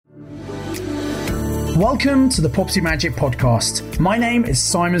Welcome to the Property Magic Podcast. My name is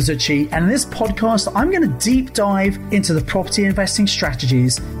Simon Zucchi, and in this podcast, I'm going to deep dive into the property investing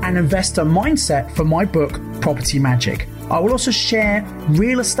strategies and investor mindset for my book, Property Magic. I will also share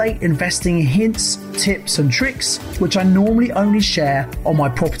real estate investing hints, tips, and tricks, which I normally only share on my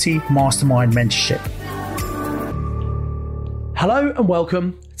Property Mastermind mentorship. Hello and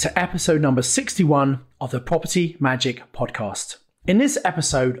welcome to episode number 61 of the Property Magic Podcast. In this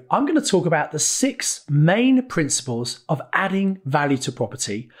episode, I'm going to talk about the 6 main principles of adding value to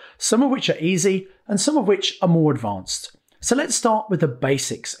property, some of which are easy and some of which are more advanced. So let's start with the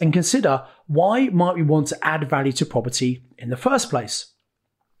basics and consider why might we want to add value to property in the first place.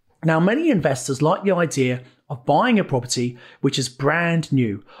 Now, many investors like the idea of buying a property which is brand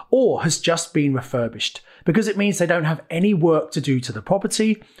new or has just been refurbished because it means they don't have any work to do to the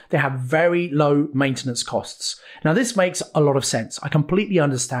property. They have very low maintenance costs. Now, this makes a lot of sense. I completely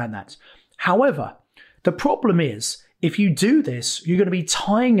understand that. However, the problem is if you do this, you're going to be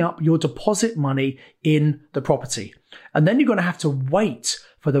tying up your deposit money in the property. And then you're going to have to wait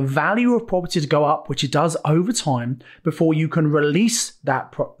for the value of property to go up, which it does over time, before you can release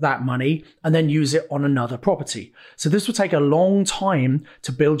that money and then use it on another property. So this will take a long time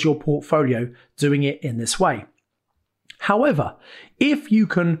to build your portfolio doing it in this way. However, if you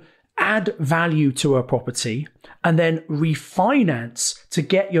can add value to a property and then refinance to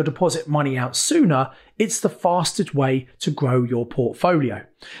get your deposit money out sooner, it's the fastest way to grow your portfolio.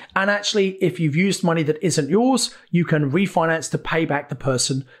 And actually, if you've used money that isn't yours, you can refinance to pay back the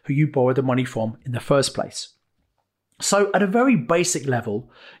person who you borrowed the money from in the first place. So at a very basic level,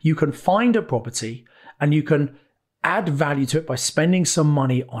 you can find a property and you can add value to it by spending some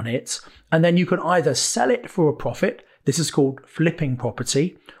money on it. And then you can either sell it for a profit. This is called flipping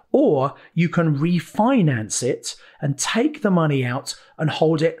property. Or you can refinance it and take the money out and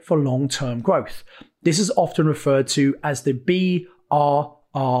hold it for long-term growth. This is often referred to as the BRRR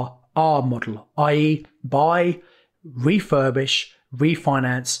model, i.e. buy, refurbish,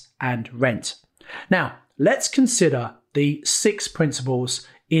 refinance, and rent. Now, let's consider the 6 principles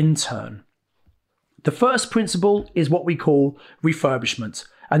in turn. The first principle is what we call refurbishment.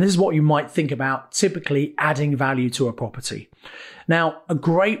 And this is what you might think about typically adding value to a property. Now, a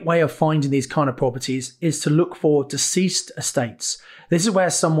great way of finding these kind of properties is to look for deceased estates. This is where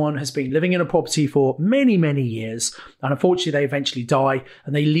someone has been living in a property for many, many years, and unfortunately they eventually die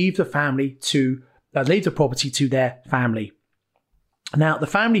and they leave the property to their family. Now, the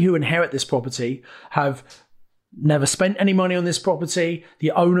family who inherit this property have never spent any money on this property.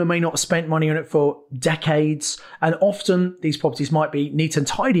 The owner may not have spent money on it for decades. And often these properties might be neat and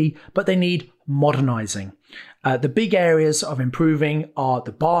tidy, but they need modernizing. The big areas of improving are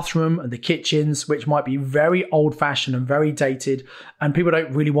the bathroom and the kitchens, which might be very old fashioned and very dated. And people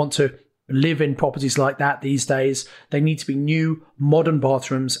don't really want to live in properties like that these days. They need to be new, modern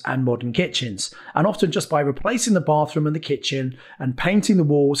bathrooms and modern kitchens. And often just by replacing the bathroom and the kitchen and painting the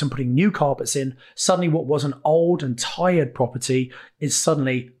walls and putting new carpets in, suddenly what was an old and tired property is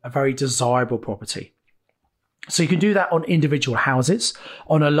suddenly a very desirable property. So you can do that on individual houses.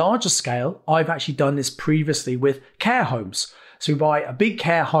 On a larger scale, I've actually done this previously with care homes. So we buy a big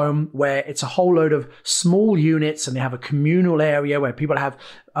care home where it's a whole load of small units and they have a communal area where people have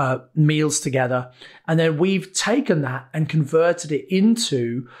meals together. And then we've taken that and converted it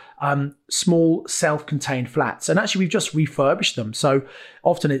into small self-contained flats. And actually, we've just refurbished them. So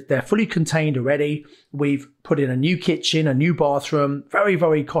often they're fully contained already. We've put in a new kitchen, a new bathroom, very,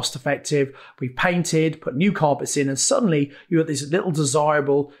 very cost effective. We've painted, put new carpets in, and suddenly you have these little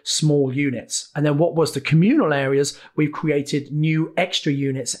desirable small units. And then what was the communal areas, we've created new extra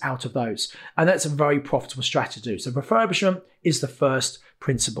units out of those. And that's a very profitable strategy to do. So refurbishment is the first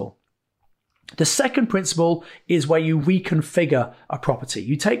principle. The second principle is where you reconfigure a property.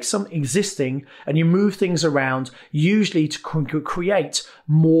 You take some existing and you move things around, usually to create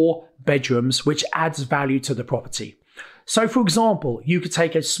more bedrooms, which adds value to the property. So for example, you could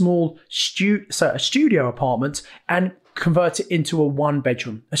take a small studio apartment and convert it into a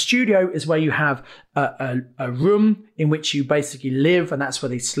 1-bedroom. A studio is where you have a room in which you basically live, and that's where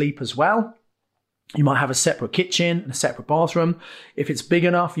they sleep as well. You might have a separate kitchen and a separate bathroom. If it's big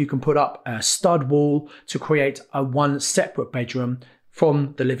enough, you can put up a stud wall to create a 1 separate bedroom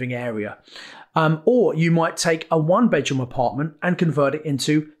from the living area. Or you might take a 1-bedroom apartment and convert it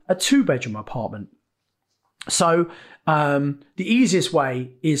into a 2-bedroom apartment. So the easiest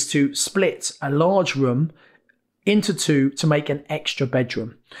way is to split a large room into two to make an extra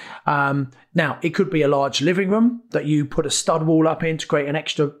bedroom. Now, it could be a large living room that you put a stud wall up in to create an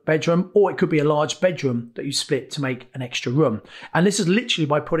extra bedroom, or it could be a large bedroom that you split to make an extra room. And this is literally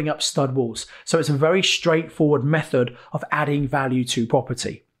by putting up stud walls. So it's a very straightforward method of adding value to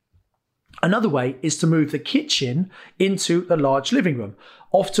property. Another way is to move the kitchen into the large living room.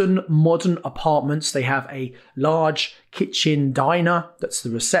 Often modern apartments, they have a large kitchen diner, that's the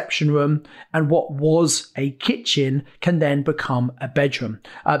reception room, and what was a kitchen can then become a bedroom.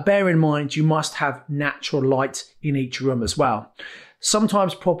 Bear in mind, you must have natural light in each room as well.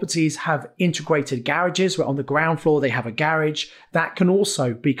 Sometimes properties have integrated garages where on the ground floor they have a garage. That can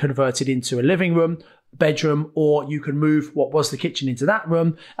also be converted into a living room, bedroom, or you can move what was the kitchen into that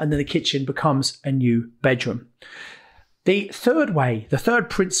room and then the kitchen becomes a new bedroom. The third way, the third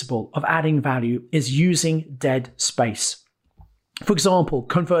principle of adding value is using dead space. For example,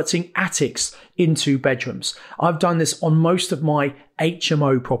 converting attics into bedrooms. I've done this on most of my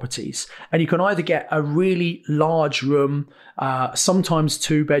HMO properties, and you can either get a really large room, sometimes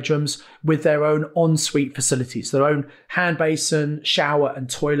 2 bedrooms with their own ensuite facilities, their own hand basin, shower and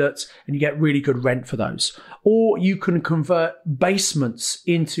toilet, and you get really good rent for those. Or you can convert basements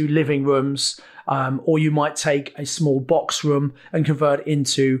into living rooms, or you might take a small box room and convert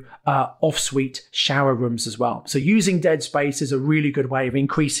into off-suite shower rooms as well. So using dead space is a really good way of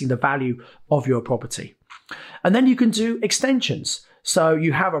increasing the value of your property. And then you can do extensions. So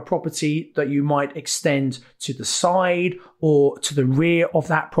you have a property that you might extend to the side or to the rear of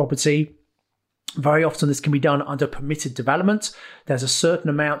that property. Very often this can be done under permitted development. There's a certain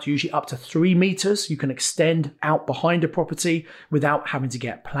amount, usually up to 3 meters, you can extend out behind a property without having to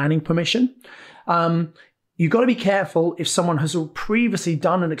get planning permission. You've got to be careful if someone has previously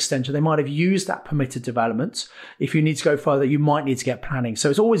done an extension, they might have used that permitted development. If you need to go further, you might need to get planning.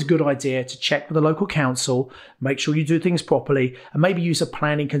 So it's always a good idea to check with the local council, make sure you do things properly, and maybe use a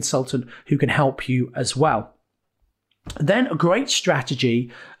planning consultant who can help you as well. Then a great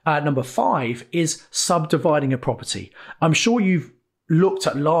strategy, number 5, is subdividing a property. I'm sure you've looked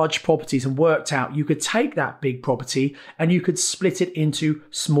at large properties and worked out you could take that big property and you could split it into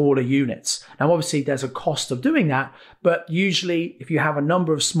smaller units. Now, obviously, there's a cost of doing that, but usually if you have a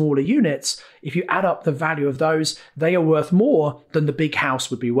number of smaller units, if you add up the value of those, they are worth more than the big house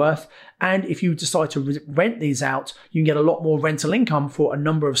would be worth. And if you decide to rent these out, you can get a lot more rental income for a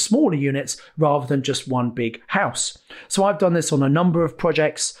number of smaller units rather than just one big house. So I've done this on a number of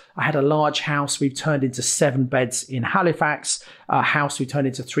projects. I had a large house we've turned into 7 beds in Halifax, a house we turned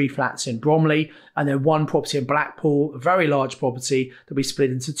into 3 flats in Bromley, and then one property in Blackpool, a very large property that we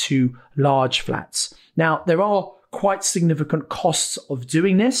split into 2 large flats. Now, there are quite significant costs of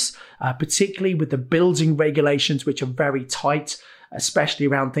doing this, particularly with the building regulations, which are very tight, especially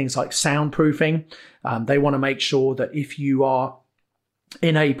around things like soundproofing. They want to make sure that if you are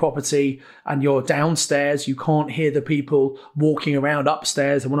in a property and you're downstairs, you can't hear the people walking around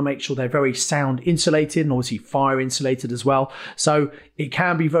upstairs. They want to make sure they're very sound insulated and obviously fire insulated as well. So it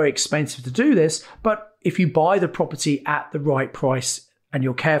can be very expensive to do this, but if you buy the property at the right price and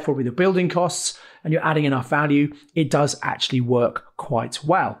you're careful with the building costs and you're adding enough value, it does actually work quite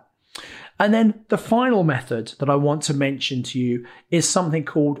well. And then the final method that I want to mention to you is something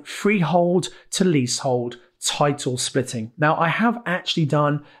called freehold to leasehold title splitting. Now, I have actually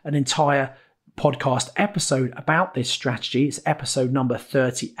done an entire podcast episode about this strategy. It's episode number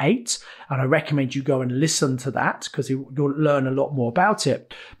 38, and I recommend you go and listen to that because you'll learn a lot more about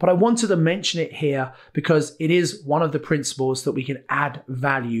it. But I wanted to mention it here because it is one of the principles that we can add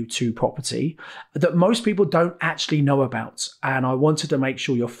value to property that most people don't actually know about. And I wanted to make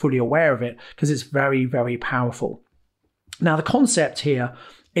sure you're fully aware of it because it's very, very powerful. Now, the concept here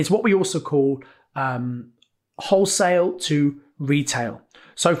is what we also call wholesale to retail.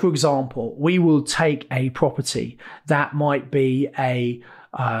 So, for example, we will take a property that might be a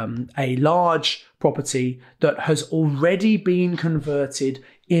large property that has already been converted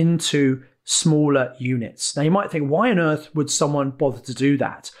into smaller units. Now, you might think, why on earth would someone bother to do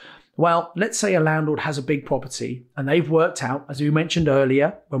that? Well, let's say a landlord has a big property and they've worked out, as we mentioned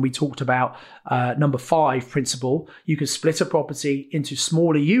earlier, when we talked about number 5 principle, you can split a property into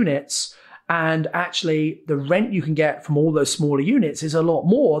smaller units. And actually, the rent you can get from all those smaller units is a lot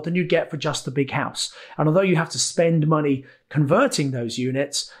more than you'd get for just the big house. And although you have to spend money converting those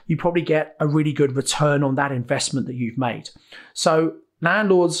units, you probably get a really good return on that investment that you've made. So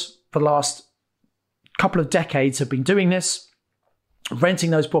landlords for the last couple of decades have been doing this,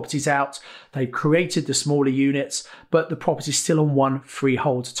 renting those properties out. They've created the smaller units, but the property's still on one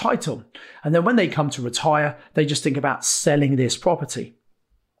freehold title. And then when they come to retire, they just think about selling this property.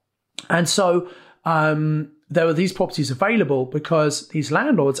 And so there are these properties available because these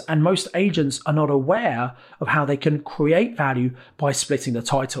landlords and most agents are not aware of how they can create value by splitting the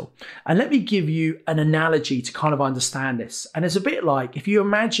title. And let me give you an analogy to kind of understand this. And it's a bit like if you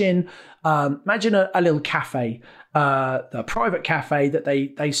imagine a little cafe, a private cafe that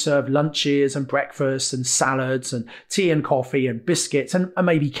they serve lunches and breakfasts and salads and tea and coffee and biscuits and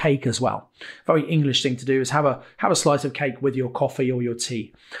maybe cake as well. Very English thing to do is have a slice of cake with your coffee or your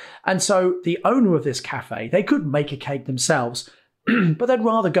tea. And so the owner of this cafe, they could make a cake themselves, but they'd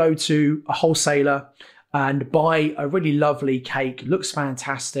rather go to a wholesaler and buy a really lovely cake, looks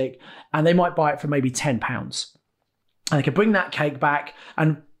fantastic, and they might buy it for maybe £10. And they could bring that cake back,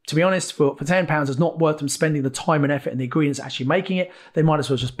 and to be honest, for £10, it's not worth them spending the time and effort and the ingredients actually making it. They might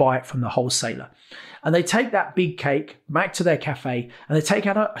as well just buy it from the wholesaler. And they take that big cake back to their cafe and they take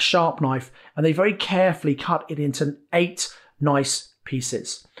out a sharp knife and they very carefully cut it into 8 nice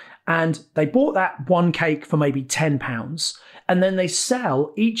pieces. And they bought that one cake for maybe £10 and then they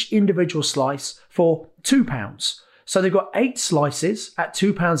sell each individual slice for £2. So they've got 8 slices at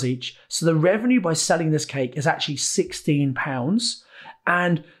 £2 each. So the revenue by selling this cake is actually £16.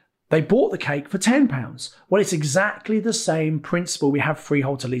 And they bought the cake for £10. Well, it's exactly the same principle we have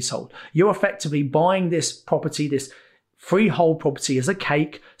freehold to leasehold. You're effectively buying this property, this freehold property as a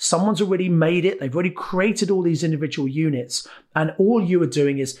cake. Someone's already made it. They've already created all these individual units. And all you are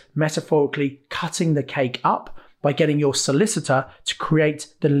doing is metaphorically cutting the cake up by getting your solicitor to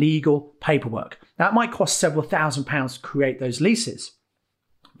create the legal paperwork. That might cost several £1,000s to create those leases.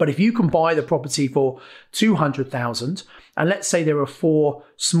 But if you can buy the property for $200,000, and let's say there are 4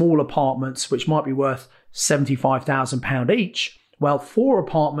 small apartments which might be worth £75,000 each, well, 4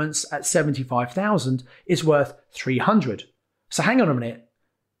 apartments at $75,000 is worth $300,000. So hang on a minute.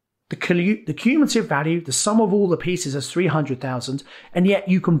 The cumulative value, the sum of all the pieces is $300,000, and yet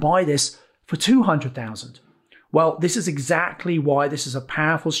you can buy this for $200,000. Well, this is exactly why this is a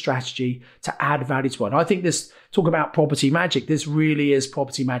powerful strategy to add value to it. And I think talk about property magic, this really is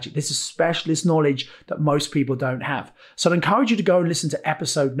property magic. This is specialist knowledge that most people don't have. So I'd encourage you to go and listen to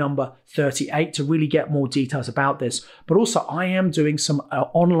episode number 38 to really get more details about this. But also I am doing some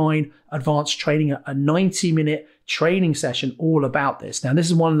online advanced training, a 90-minute training session all about this. Now, this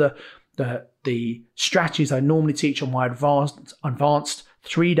is one of the strategies I normally teach on my advanced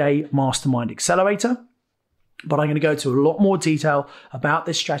 3-day mastermind accelerator. But I'm going to go into a lot more detail about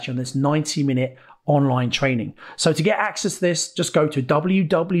this strategy on this 90-minute online training. So to get access to this, just go to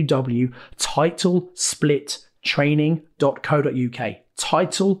www.titlesplittraining.co.uk.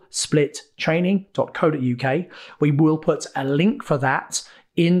 Titlesplittraining.co.uk. We will put a link for that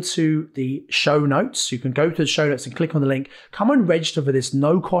into the show notes. You can go to the show notes and click on the link. Come and register for this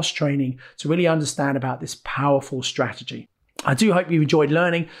no-cost training to really understand about this powerful strategy. I do hope you've enjoyed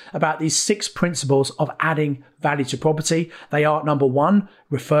learning about these 6 principles of adding value to property. They are: number 1,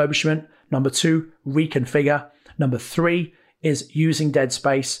 refurbishment; number 2, reconfigure; number 3 is using dead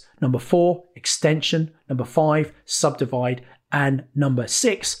space; number 4, extension; number 5, subdivide; and number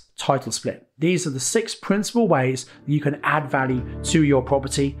 6, title split. These are the 6 principal ways that you can add value to your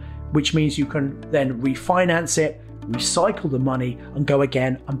property, which means you can then refinance it, recycle the money, and go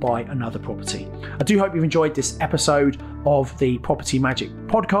again and buy another property. I do hope you've enjoyed this episode of the Property Magic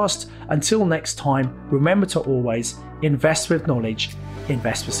podcast. Until next time, remember to always invest with knowledge,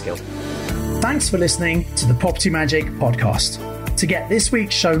 invest with skill. Thanks for listening to the Property Magic podcast. To get this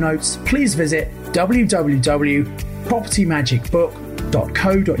week's show notes, please visit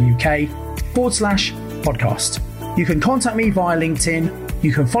www.propertymagicbook.co.uk/podcast. You can contact me via LinkedIn.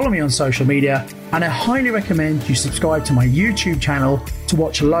 You can follow me on social media, and I highly recommend you subscribe to my YouTube channel to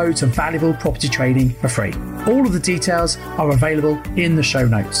watch loads of valuable property training for free. All of the details are available in the show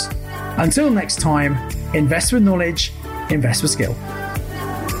notes. Until next time, invest with knowledge, invest with skill.